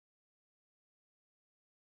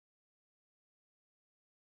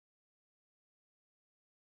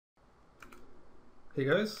Hey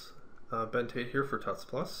guys, Ben Tate here for Tuts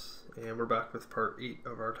Plus, and we're back with part 8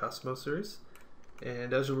 of our Tassimo series.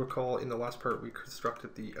 And as you'll recall, in the last part we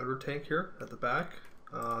constructed the outer tank here at the back.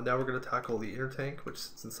 Now we're going to tackle the inner tank, which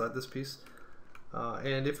sits inside this piece.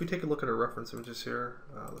 And if we take a look at our reference images here,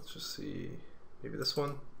 let's just see, maybe this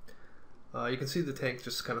one. You can see the tank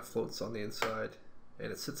just kind of floats on the inside,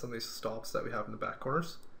 and it sits on these stops that we have in the back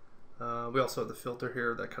corners. We also have the filter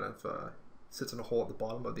here that kind of sits in a hole at the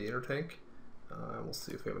bottom of the inner tank. We'll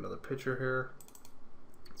see if we have another picture here.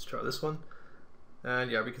 Let's try this one. And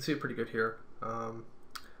yeah, we can see it pretty good here.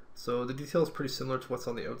 So the detail is pretty similar to what's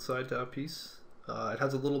on the outside piece. It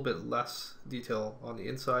has a little bit less detail on the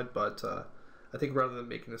inside, but I think rather than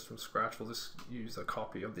making this from scratch, we'll just use a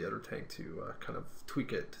copy of the outer tank to kind of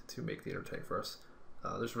tweak it to make the inner tank for us.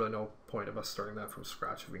 There's really no point of us starting that from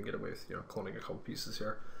scratch if we can get away with, cloning a couple pieces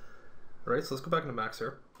here. Alright, so let's go back into Max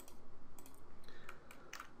here.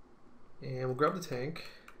 And we'll grab the tank,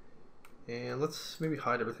 and let's maybe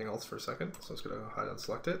hide everything else for a second. So I'm just going to hide and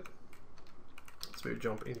select it. Let's maybe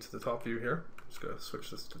jump into the top view here. I'm just going to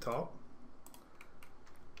switch this to top.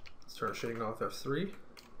 Let's turn shading off F3,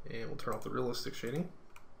 and we'll turn off the realistic shading.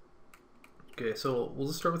 Okay, so we'll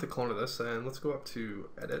just start with the clone of this, and let's go up to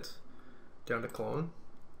Edit, down to Clone,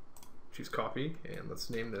 choose Copy, and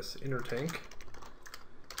let's name this Inner Tank.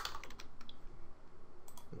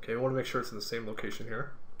 Okay, we want to make sure it's in the same location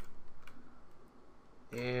here.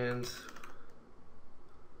 And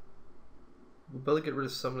we'll probably get rid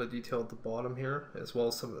of some of the detail at the bottom here, as well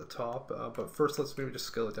as some of the top, but first let's maybe just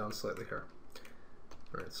scale it down slightly here.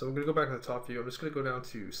 Alright, so I'm going to go back to the top view. I'm just going to go down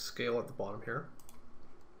to Scale at the bottom here.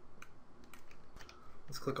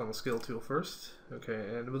 Let's click on the Scale tool first.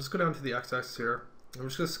 Okay, and we'll just go down to the X-axis here. I'm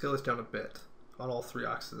just going to scale this down a bit on all three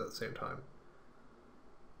axes at the same time.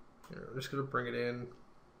 Here, I'm just going to bring it in.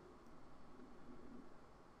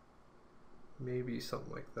 Maybe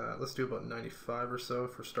something like that. Let's do about 95 or so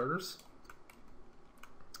for starters.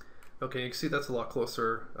 Okay, you can see that's a lot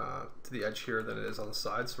closer to the edge here than it is on the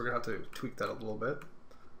side, so we're going to have to tweak that a little bit.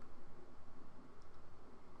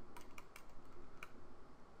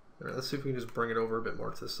 Alright, let's see if we can just bring it over a bit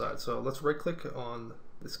more to the side. So let's right click on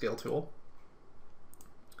the scale tool.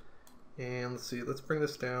 And let's see, let's bring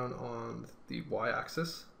this down on the Y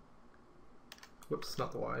axis. Whoops,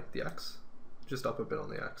 not the Y, the X. Just up a bit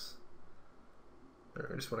on the X.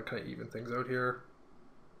 I just want to kind of even things out here.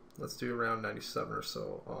 Let's do around 97 or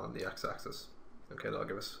so on the x-axis. Okay, that'll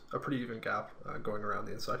give us a pretty even gap going around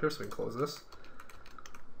the inside here, so we can close this.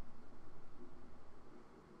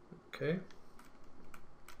 Okay.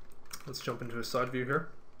 Let's jump into a side view here.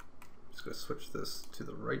 Just going to switch this to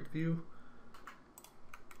the right view.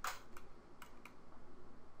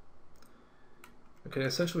 Okay,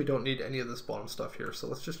 essentially we don't need any of this bottom stuff here, so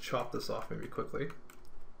let's just chop this off maybe quickly.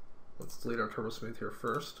 Let's delete our turbo smooth here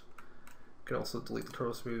first. You can also delete the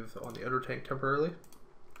turbo smooth on the outer tank temporarily.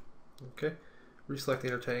 Okay, reselect the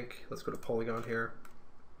inner tank. Let's go to polygon here.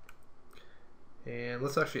 And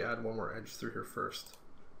let's actually add one more edge through here first.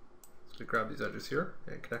 So grab these edges here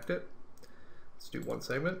and connect it. Let's do one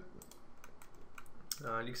segment.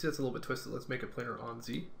 And you can see it's a little bit twisted. Let's make it planar on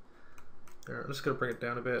Z. I'm just going to bring it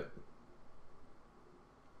down a bit.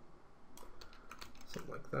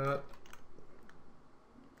 Something like that.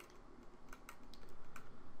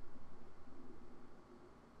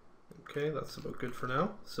 Okay, that's about good for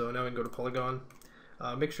now. So now we can go to polygon.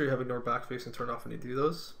 Make sure you have ignore backfacing turned off when you do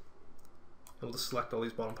those. And we'll just select all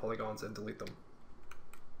these bottom polygons and delete them.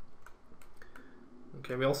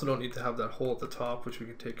 Okay, we also don't need to have that hole at the top, which we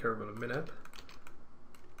can take care of in a minute.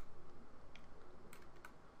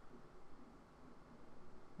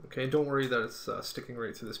 Okay, don't worry that it's sticking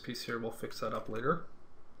right through this piece here. We'll fix that up later.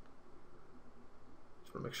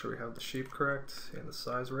 Just want to make sure we have the shape correct and the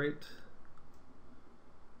size right.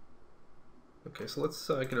 Okay, so let's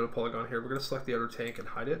get out a polygon here. We're going to select the outer tank and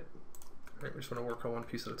hide it. All right, we just want to work on one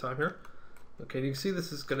piece at a time here. Okay, you can see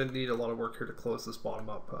this is going to need a lot of work here to close this bottom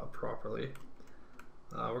up properly.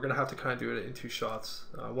 We're going to have to kind of do it in two shots,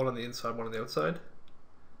 one on the inside, one on the outside.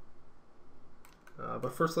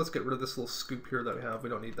 But first let's get rid of this little scoop here that we have. We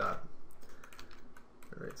don't need that.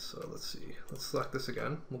 Alright, so let's see. Let's select this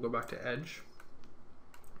again. We'll go back to edge.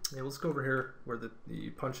 And let's go over here where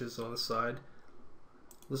the punch is on the side.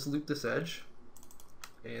 Let's loop this edge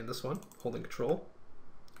and this one, holding control.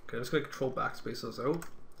 Okay, I'm just going to control backspace those out.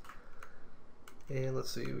 And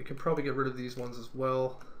let's see, we can probably get rid of these ones as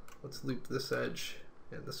well. Let's loop this edge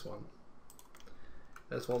and this one,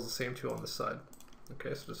 as well as the same two on this side.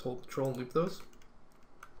 Okay, so just hold control and loop those.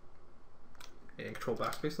 And control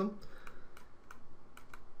backspace them.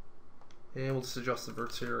 And we'll just adjust the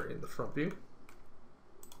verts here in the front view.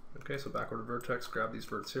 Okay, so back over to vertex, grab these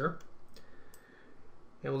verts here.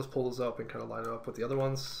 And we'll just pull those up and kind of line it up with the other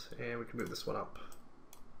ones, and we can move this one up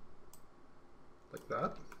like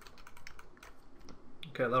that.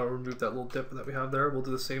 Okay, that'll remove that little dip that we have there. We'll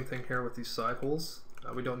do the same thing here with these side holes.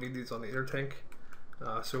 We don't need these on the inner tank,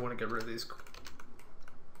 so we want to get rid of these.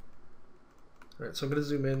 Alright, so I'm going to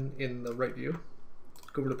zoom in the right view,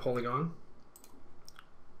 go over to polygon,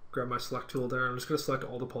 grab my select tool there. I'm just going to select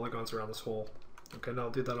all the polygons around this hole. Okay, now I'll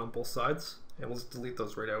do that on both sides, and we'll just delete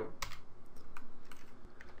those right out.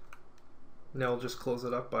 Now I'll just close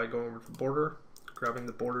it up by going over to the border, grabbing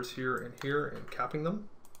the borders here, and capping them.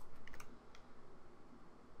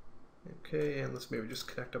 Okay, and let's maybe just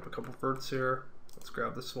connect up a couple verts here. Let's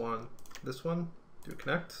grab this one, do a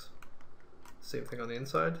connect. Same thing on the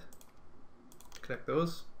inside. Connect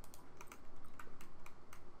those.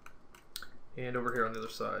 And over here on the other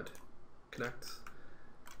side, connect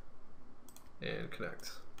and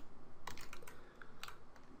connect.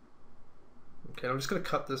 Okay, I'm just going to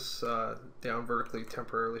cut this down vertically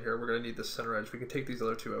temporarily here. We're going to need this center edge. We can take these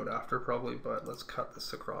other two out after probably, but let's cut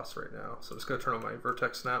this across right now. So I'm just going to turn on my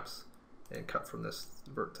vertex snaps and cut from this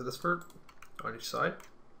vert to this vert on each side.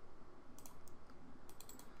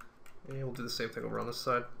 And we'll do the same thing over on this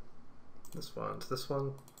side. This one to this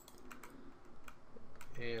one.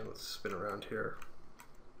 And let's spin around here.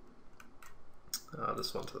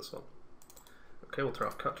 This one to this one. Okay, we'll turn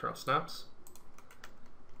off cut, turn off snaps.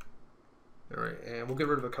 Alright, and we'll get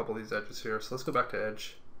rid of a couple of these edges here. So let's go back to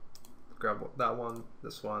edge. Grab that one,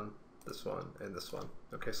 this one, and this one.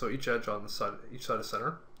 Okay, so each edge on the side, each side of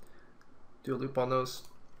center. Do a loop on those,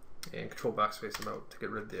 and control backspace them out to get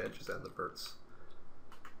rid of the edges and the verts.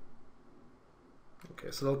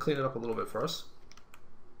 Okay, so they'll clean it up a little bit for us.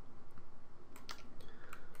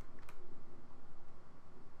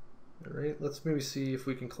 Alright, let's maybe see if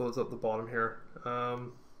we can close up the bottom here. I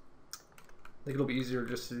think it'll be easier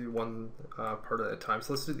just to do one part at a time.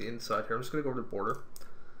 So let's do the inside here. I'm just going to go over to border,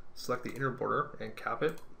 select the inner border, and cap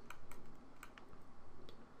it.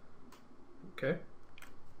 Okay.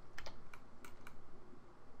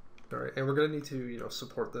 Alright, and we're going to need to,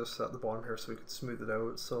 support this at the bottom here so we can smooth it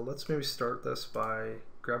out. So let's maybe start this by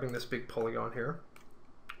grabbing this big polygon here.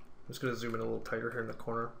 I'm just going to zoom in a little tighter here in the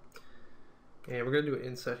corner. And we're going to do an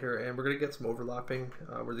inset here, and we're going to get some overlapping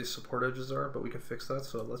where these support edges are, but we can fix that.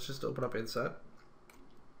 So let's just open up inset.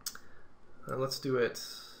 Let's do it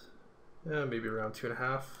maybe around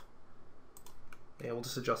 2.5. And we'll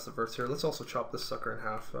just adjust the verts here. Let's also chop this sucker in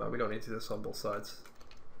half. We don't need to do this on both sides.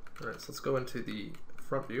 Alright, so let's go into the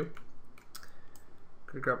front view. I'm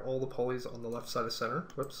going to grab all the polys on the left side of center.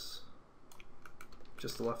 Whoops.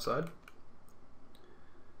 Just the left side.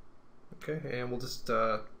 Okay, and we'll just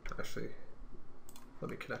actually,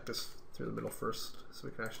 let me connect this through the middle first so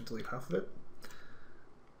we can actually delete half of it.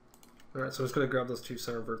 Alright, so I'm just going to grab those two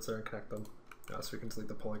center verts there and connect them so we can delete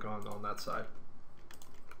the polygon on that side.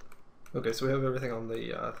 Okay, so we have everything on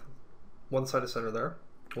the one side of center there.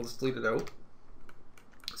 We'll just delete it out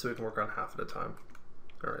so we can work on half at a time.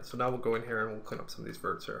 Alright, so now we'll go in here and we'll clean up some of these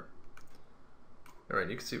verts here. Alright,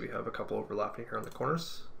 you can see we have a couple overlapping here on the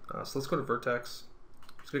corners. So let's go to vertex.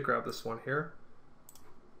 I'm just going to grab this one here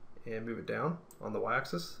and move it down on the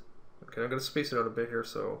y-axis. Okay, I'm going to space it out a bit here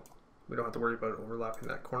so we don't have to worry about overlapping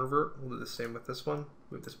that corner vert. We'll do the same with this one.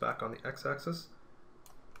 Move this back on the x-axis.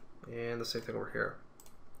 And the same thing over here.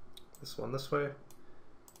 This one this way.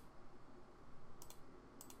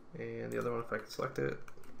 And the other one, if I can select it.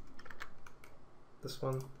 This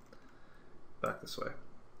one, back this way.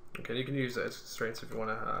 Okay, you can use edge constraints if you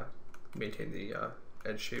want to maintain the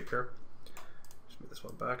edge shape here. Just move this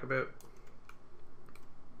one back a bit.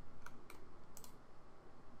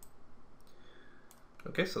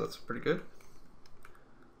 Okay, so that's pretty good.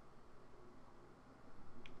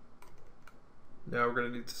 Now we're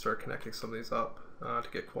going to need to start connecting some of these up to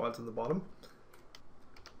get quads in the bottom.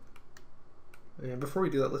 And before we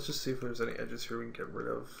do that, let's just see if there's any edges here we can get rid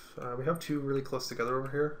of. We have two really close together over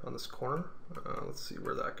here on this corner. Let's see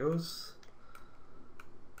where that goes.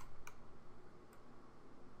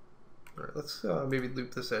 Alright, let's maybe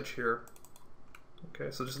loop this edge here. Okay,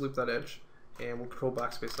 so just loop that edge, and we'll control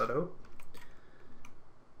backspace that out.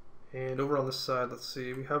 And over on this side, let's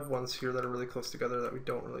see, we have ones here that are really close together that we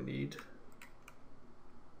don't really need.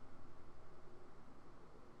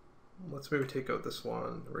 Let's maybe take out this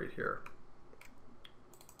one right here.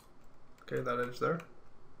 Okay, that edge there.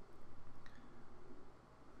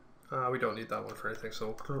 We don't need that one for anything,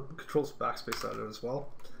 so control backspace that out as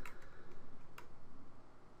well.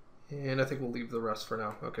 And I think we'll leave the rest for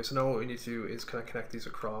now. Okay, so now what we need to do is kind of connect these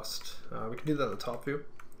across. We can do that in the top view.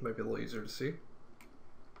 It might be a little easier to see.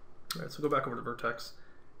 Alright, so go back over to vertex,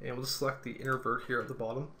 And we'll just select the inner vert here at the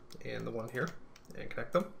bottom and the one here and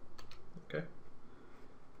connect them. Okay.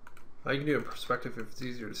 You can do it in perspective if it's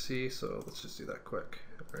easier to see, so let's just do that quick.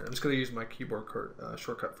 Alright, I'm just going to use my keyboard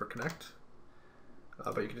shortcut for connect,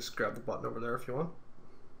 but you can just grab the button over there if you want.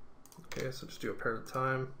 Okay, so just do a pair at a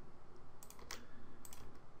time.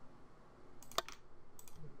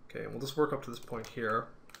 Okay, and we'll just work up to this point here,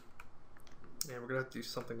 and we're going to have to do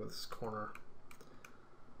something with this corner.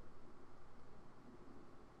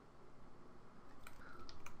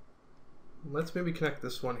 Let's maybe connect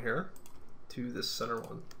this one here to this center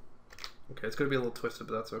one. Okay, it's going to be a little twisted,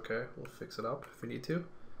 but that's okay. We'll fix it up if we need to.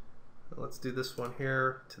 Let's do this one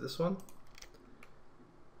here to this one.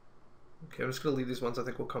 Okay, I'm just going to leave these ones. I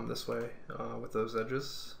think we'll come this way with those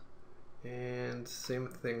edges. And same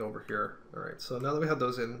thing over here. Alright, so now that we have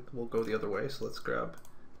those in, we'll go the other way. So let's grab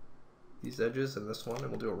these edges and this one, and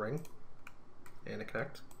we'll do a ring and a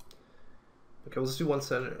connect. Okay, we'll just do one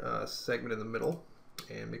segment in the middle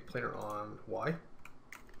and make planar on Y.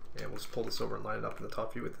 And we'll just pull this over and line it up in the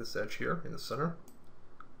top view with this edge here in the center,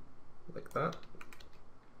 like that.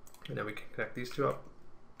 And then we can connect these two up,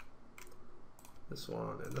 this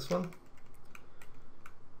one and this one.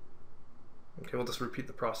 Okay, we'll just repeat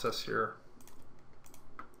the process here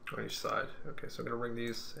on each side. Okay, so I'm going to ring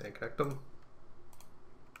these and connect them.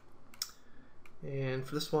 And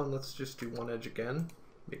for this one, let's just do one edge again,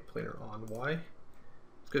 make planar on Y.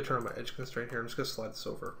 It's going to turn on my edge constraint here. I'm just going to slide this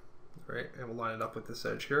over. Right, and we'll line it up with this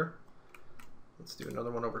edge here. Let's do another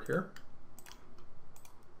one over here.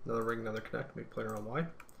 Another ring, another connect, make planar on Y.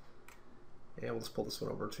 And we'll just pull this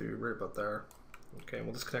one over to right about there. Okay, and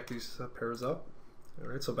we'll just connect these pairs up.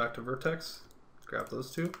 Alright, so back to vertex, grab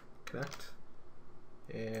those two, connect,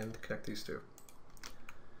 and connect these two.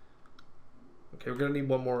 Okay, we're going to need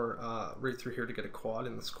one more right through here to get a quad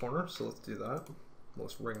in this corner, so let's do that. We'll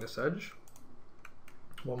just ring this edge.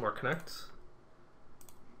 One more connect.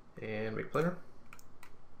 And make planar.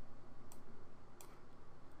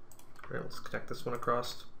 Alright, let's connect this one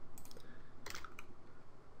across.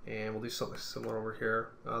 And we'll do something similar over here.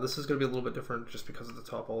 This is going to be a little bit different just because of the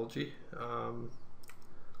topology.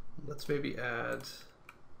 Let's maybe add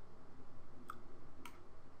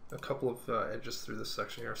a couple of edges through this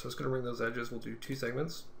section here. So it's going to ring those edges. We'll do two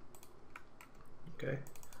segments. Okay.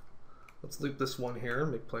 Let's loop this one here,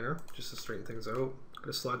 make planar, just to straighten things out. I'm going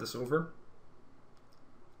to slide this over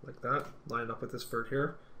like that, line it up with this vert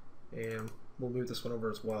here, and we'll move this one over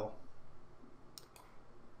as well.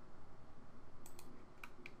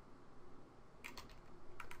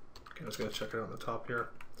 Okay, I'm just going to check it out on the top here.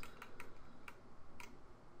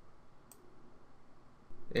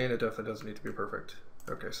 And it definitely doesn't need to be perfect.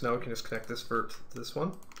 Okay, so now we can just connect this vert to this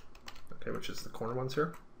one, okay, which is the corner ones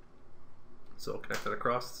here. So we'll connect it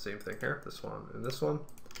across, the same thing here, this one and this one.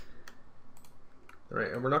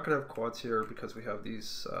 Alright, and we're not going to have quads here because we have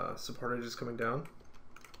these support edges coming down.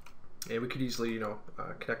 And we could easily,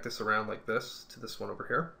 connect this around like this to this one over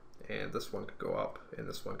here. And this one could go up and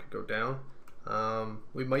this one could go down.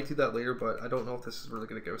 We might do that later, but I don't know if this is really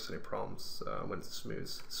going to give us any problems when it's smooth.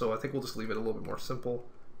 So I think we'll just leave it a little bit more simple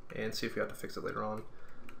and see if we have to fix it later on.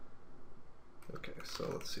 Okay, so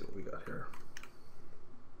let's see what we got here.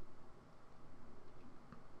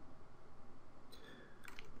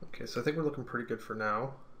 Okay, so I think we're looking pretty good for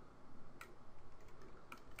now.